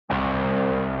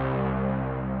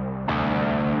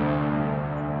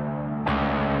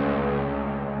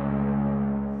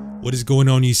What is going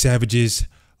on, you savages?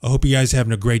 I hope you guys are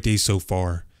having a great day so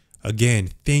far. Again,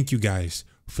 thank you guys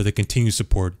for the continued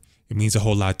support. It means a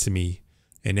whole lot to me.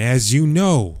 And as you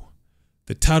know,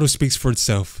 the title speaks for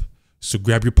itself. So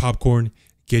grab your popcorn,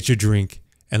 get your drink,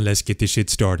 and let's get this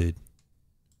shit started.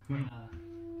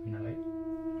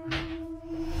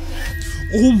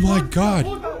 Oh my god.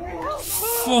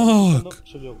 Fuck.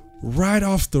 Right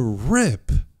off the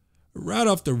rip. Right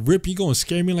off the rip, you gonna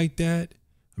scare me like that?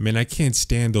 I mean, I can't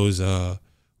stand those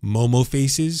Momo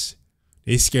faces.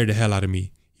 They scare the hell out of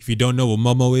me. If you don't know what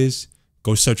Momo is,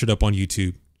 go search it up on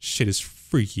YouTube. Shit is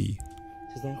freaky.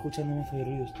 Se están escuchando más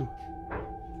ruidos tú.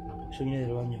 Yo vine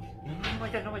del baño. No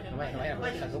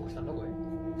vayas, estás loco,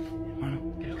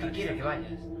 Hermano, creo que quiere que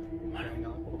vayas.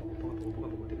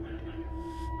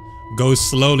 Go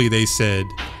slowly, they said.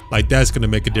 Like that's gonna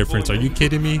make a difference. Are you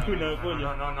kidding me? No.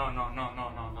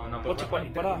 Ocho,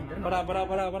 pará.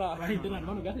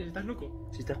 Hermano, ¿qué haces? ¿Estás loco?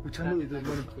 Si está escuchando y tu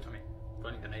hermano. Escúchame.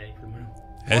 Pon internet ahí, hermano.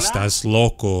 Estás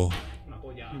loco. Una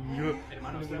polla.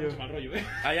 Hermano, estoy mucho mal rollo,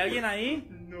 ¿Hay alguien ahí?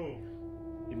 No.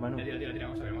 Hermano. Tira,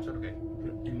 vamos a ver lo que.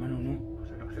 Hermano, no.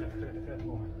 Espérate.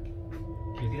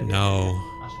 No.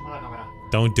 Asoma la cámara.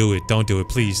 Don't do it. Don't do it.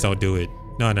 Please don't do it.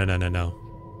 No. No.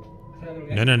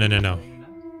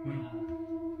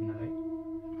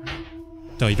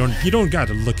 No, you don't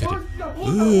gotta look at it.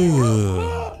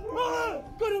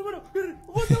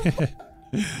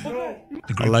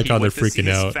 I like how they're freaking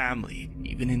out. Family,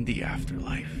 even in the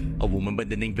afterlife. A woman by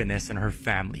the name Vanessa and her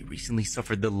family recently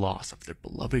suffered the loss of their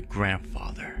beloved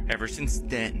grandfather. Ever since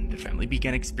then, the family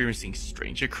began experiencing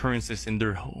strange occurrences in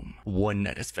their home. One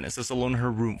night, as Vanessa's alone in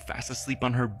her room, fast asleep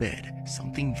on her bed,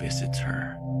 something visits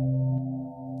her.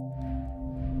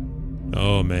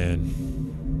 Oh man.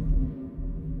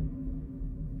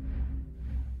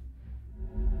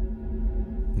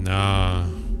 Nah.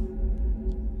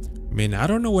 Man, I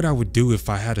don't know what I would do if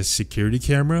I had a security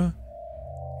camera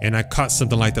and I caught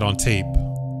something like that on tape.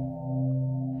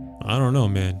 I don't know,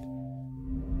 man.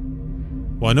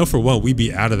 Well, I know for one, we'd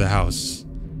be out of the house.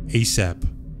 ASAP.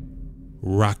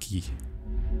 Rocky.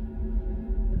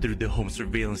 Through the home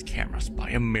surveillance cameras by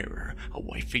a mirror, a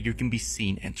white figure can be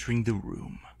seen entering the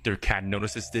room. Their cat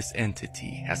notices this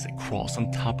entity as it crawls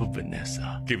on top of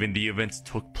Vanessa. Given the events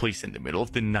took place in the middle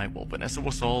of the night while Vanessa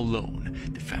was all alone,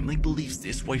 the family believes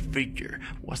this white figure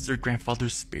was their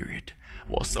grandfather's spirit.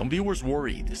 While some viewers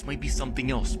worry this might be something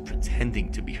else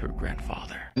pretending to be her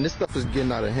grandfather. And this stuff is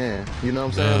getting out of hand. You know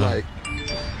what I'm saying? Like,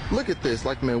 look at this.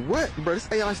 Like, man, what? Bro, this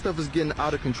AI stuff is getting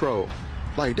out of control.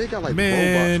 Like, they got like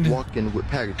robots walking with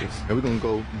packages. And we're gonna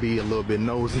go be a little bit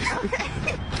nosy.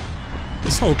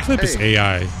 This whole clip is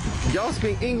AI. Y'all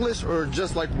speak English or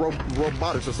just like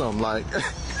robotics or something? Like,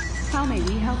 how may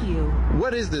we help you?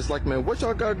 What is this? Like, man, what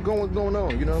y'all got going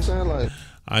on? You know what I'm saying? Like,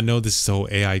 I know this is a whole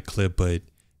AI clip, but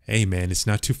hey, man, it's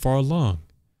not too far along.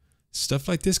 Stuff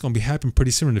like this gonna be happening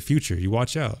pretty soon in the future. You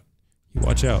watch out. You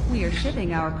watch out. We are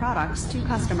shipping our products to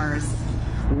customers.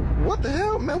 What the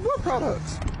hell, man? What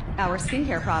products? Our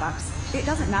skincare products. It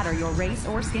doesn't matter your race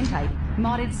or skin type.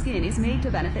 Modded skin is made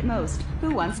to benefit most.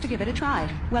 Who wants to give it a try?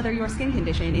 Whether your skin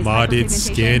condition is modded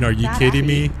skin, are you kidding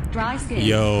me? Dry skin,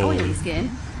 yo, oily skin,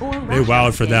 or they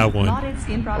wild for that one. Modded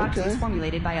skin products is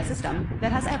formulated by a system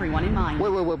that has everyone in mind.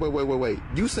 Wait.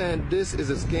 You saying this is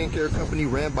a skincare company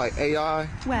ran by AI?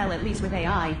 Well, at least with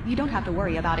AI, you don't have to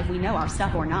worry about if we know our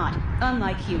stuff or not.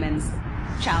 Unlike humans.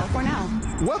 Ciao for now.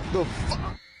 What the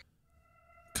fuck?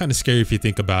 Kind of scary if you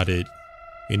think about it.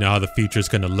 You know how the future's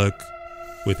gonna look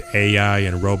with AI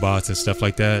and robots and stuff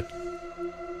like that.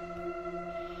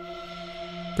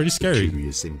 Pretty scary. A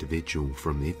curious individual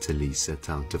from Italy set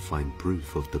out to find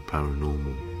proof of the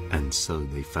paranormal, and so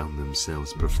they found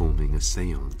themselves performing a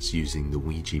seance using the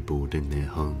Ouija board in their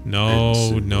home. No.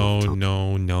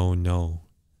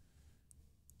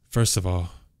 First of all,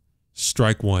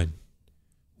 strike one.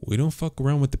 We don't fuck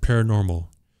around with the paranormal.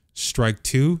 Strike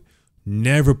two,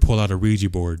 never pull out a Ouija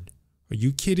board. Are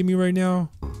you kidding me right now?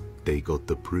 They got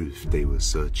the proof they were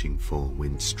searching for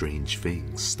when strange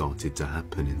things started to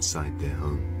happen inside their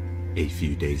home. A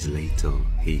few days later,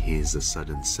 he hears a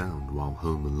sudden sound while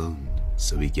home alone,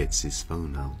 so he gets his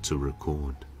phone out to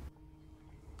record.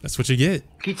 That's what you get.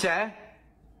 Chi c'è?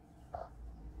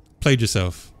 Played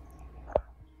yourself.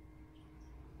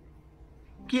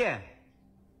 Chi è?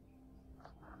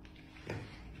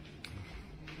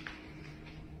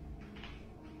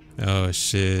 Oh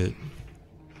shit.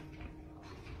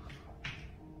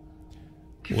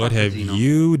 What have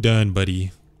you done,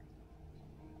 buddy?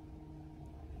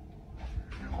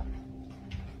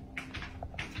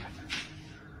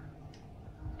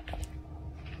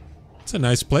 It's a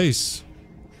nice place.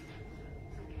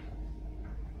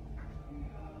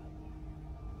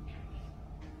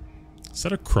 Is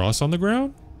that a cross on the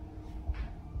ground?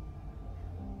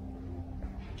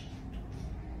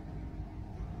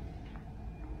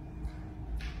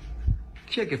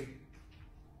 Chi è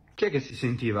che si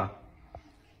sentiva?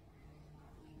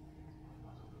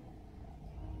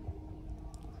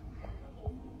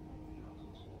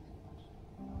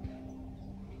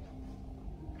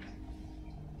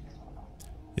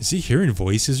 Is he hearing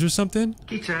voices or something?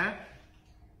 Chi c'è?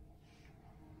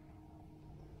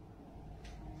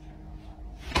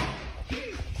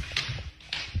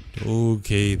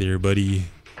 Okay there, buddy.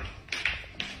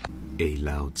 A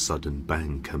loud sudden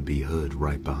bang can be heard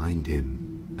right behind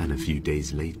him, and a few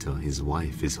days later his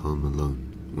wife is home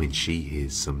alone when she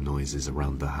hears some noises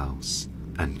around the house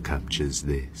and captures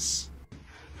this.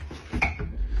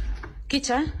 Chi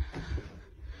c'è?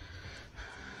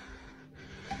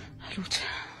 La luce.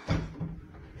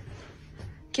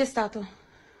 Chi è stato?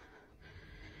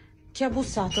 Chi ha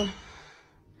bussato?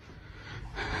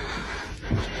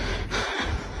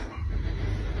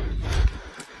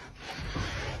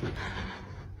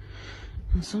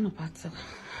 Non sono pazza.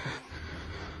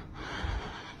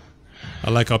 I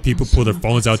like how people pull their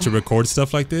phones out to record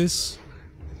stuff like this.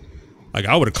 Like,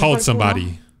 I would have called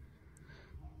somebody.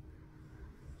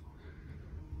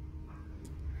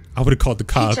 I would have called the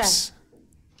cops.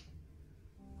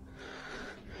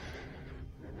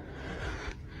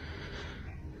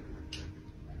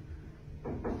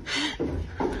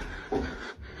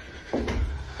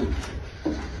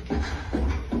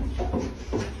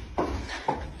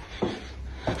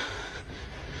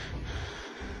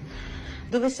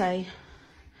 Dove sei?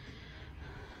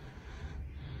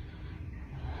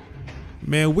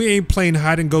 Man, we ain't playing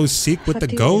hide and go seek with the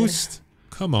ghost.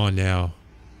 Come on now.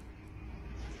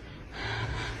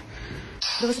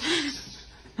 Dove sei?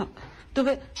 No.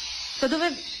 Dove? Da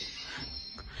dove?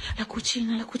 La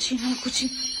cucina, la cucina, la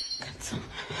cucina. Cazzo.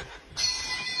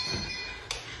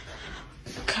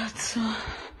 Cazzo.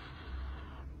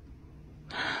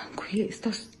 Qui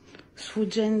sto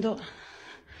sfuggendo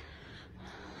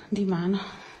di mano.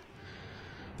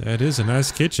 That is a nice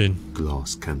kitchen.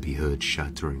 Glass can be heard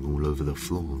shattering all over the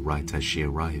floor right as she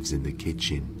arrives in the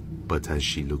kitchen. But as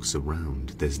she looks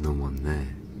around, there's no one there.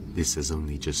 This has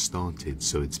only just started,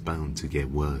 so it's bound to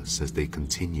get worse as they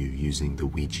continue using the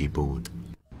Ouija board.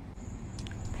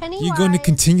 Pennywise, You going to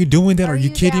continue doing that? Are you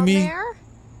kidding me? There?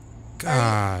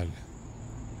 God.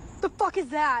 The fuck is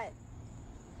that?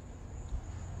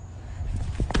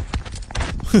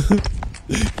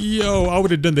 Yo, I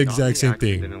would have done the exact same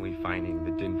thing. Accidentally finding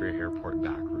the Denver airport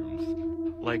back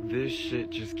rooms. Like, this shit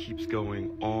just keeps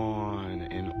going on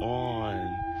and on.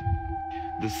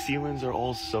 The ceilings are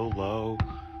all so low.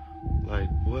 Like,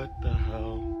 what the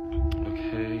hell?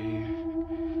 Okay.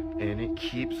 And it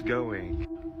keeps going.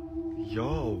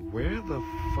 Yo, where the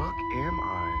fuck am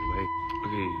I? Like,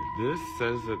 okay, this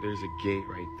says that there's a gate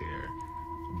right there.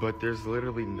 But there's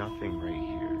literally nothing right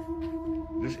here.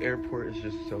 This airport is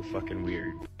just so fucking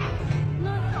weird.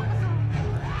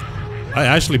 I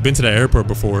actually been to that airport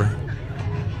before.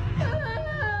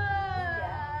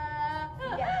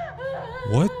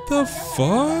 What the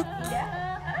fuck?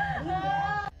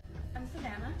 I'm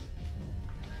Savannah.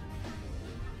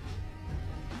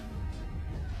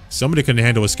 Somebody couldn't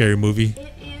handle a scary movie.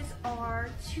 It is our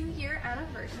 2-year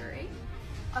anniversary.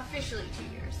 Officially 2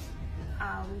 years.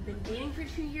 We've been dating for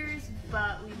 2 years,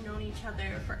 but we've known each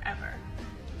other forever.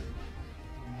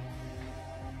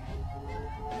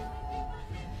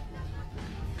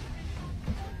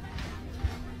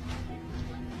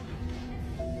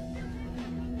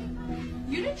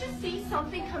 You didn't just see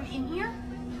something come in here?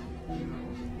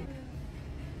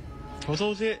 어서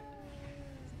오세요.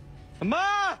 엄마!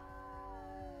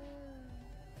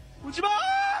 오지 마!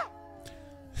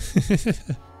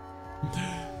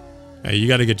 Hey, you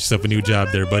gotta get yourself a new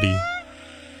job there, buddy.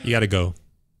 You gotta go.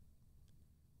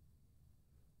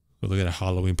 Oh, look at a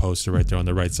Halloween poster right there on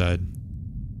the right side.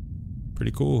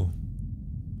 Pretty cool.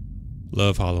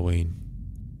 Love Halloween.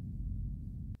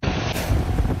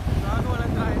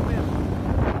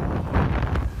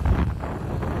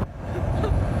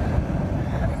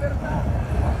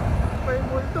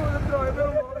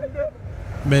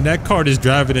 Man, that car is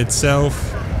driving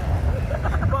itself.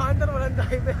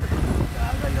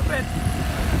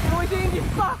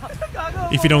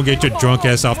 If you don't get your drunk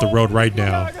ass off the road right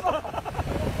now.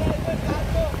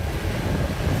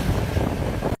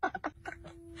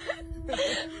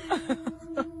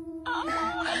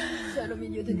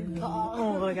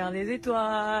 On regarde les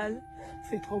étoiles.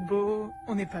 C'est trop beau.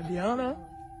 On n'est pas bien là.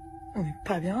 On n'est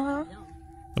pas bien là.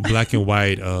 The black and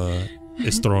white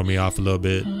is throwing me off a little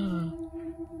bit.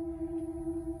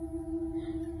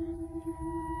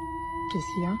 Qu'est-ce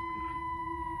qu'il y a?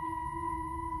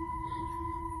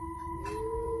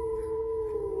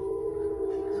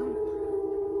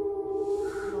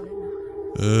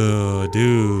 Oh,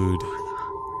 dude.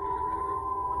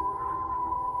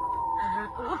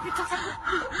 Oh putain, ça...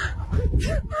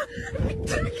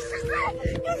 Putain, qu'est-ce que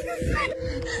c'est? Qu'est-ce que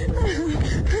c'est?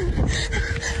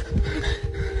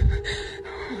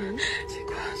 C'est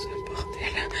quoi ce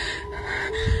bordel?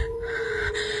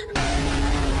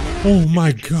 Oh my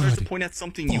If it starts god. to point at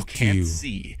something you Fuck can't you.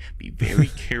 see, be very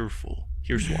careful.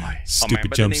 Here's why. Stupid A man by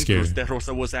the jump name scare. Cruz de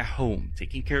Rosa was at home,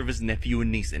 taking care of his nephew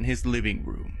and niece in his living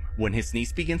room, when his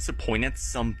niece begins to point at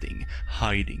something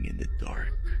hiding in the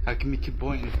dark. How come you keep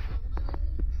pointing?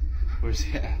 Where's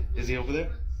he at? Is he over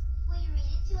there? Will you read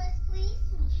it to us, please?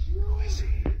 Who is he?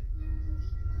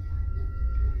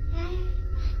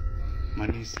 My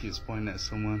niece keeps pointing at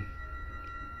someone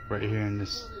right here in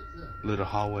this little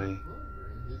hallway.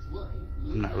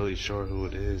 I'm not really sure who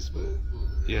it is, but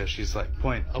yeah, she's like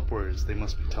pointing upwards. They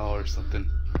must be tall or something.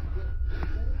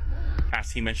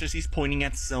 As he mentions he's pointing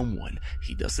at someone,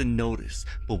 he doesn't notice,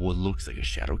 but what looks like a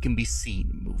shadow can be seen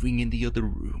moving in the other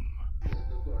room.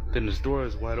 Then this door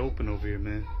is wide open over here,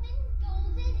 man.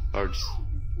 Or just,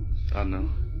 I don't know.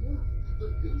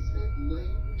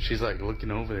 She's like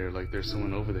looking over there like there's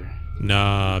someone over there.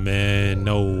 Nah, man.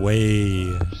 No way.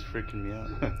 She's freaking me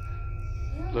out.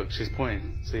 Look, she's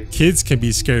pointing. See? Kids can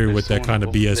be scary There's with that kind of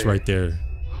someone over BS there. right there.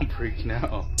 I'm freaking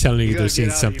out. Telling you gotta they're seeing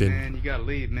get out of here, something. man. You gotta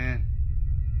leave, man.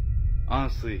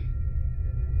 Honestly.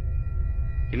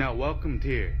 You're not welcomed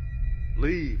here.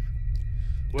 Leave.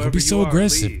 Don't Wherever be you so are,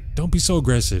 aggressive. leave. Don't be so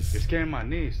aggressive. You're scaring my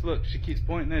niece. Look, she keeps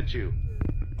pointing at you.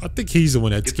 I think he's the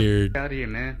one that's Get scared. out of here,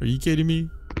 man. Are you kidding me?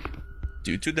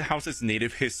 Due to the house's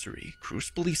native history, Cruz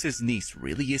believes his niece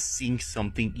really is seeing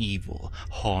something evil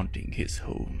haunting his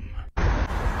home.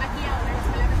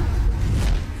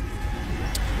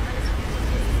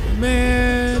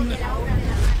 Man.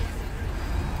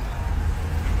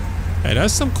 Hey,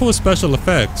 that's some cool special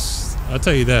effects. I'll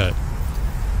tell you that.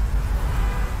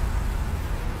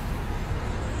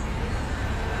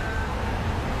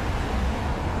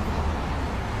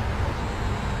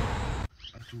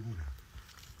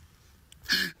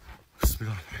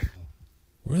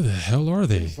 Where the hell are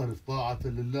they?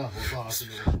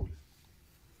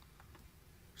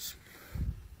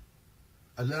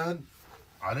 الآن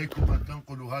عليكم أن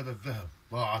تنقلوا هذا الذهب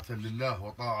طاعة لله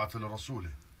وطاعة لرسوله.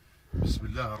 بسم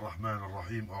الله الرحمن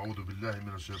الرحيم. أعوذ بالله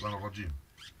من الشيطان الرجيم.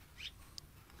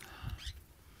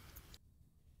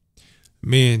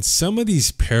 Man, some of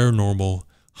these paranormal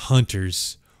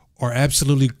hunters are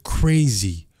absolutely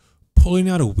crazy. Pulling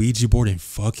out a Ouija board and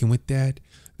fucking with that?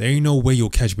 There ain't no way you'll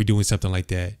catch me doing something like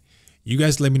that. You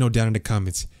guys let me know down in the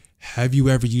comments. Have you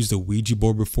ever used a Ouija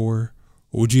board before?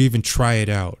 Or would you even try it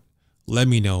out? Let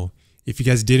me know. If you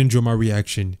guys did enjoy my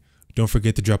reaction, don't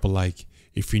forget to drop a like.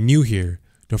 If you're new here,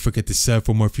 don't forget to sub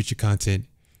for more future content.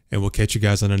 And we'll catch you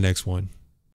guys on the next one.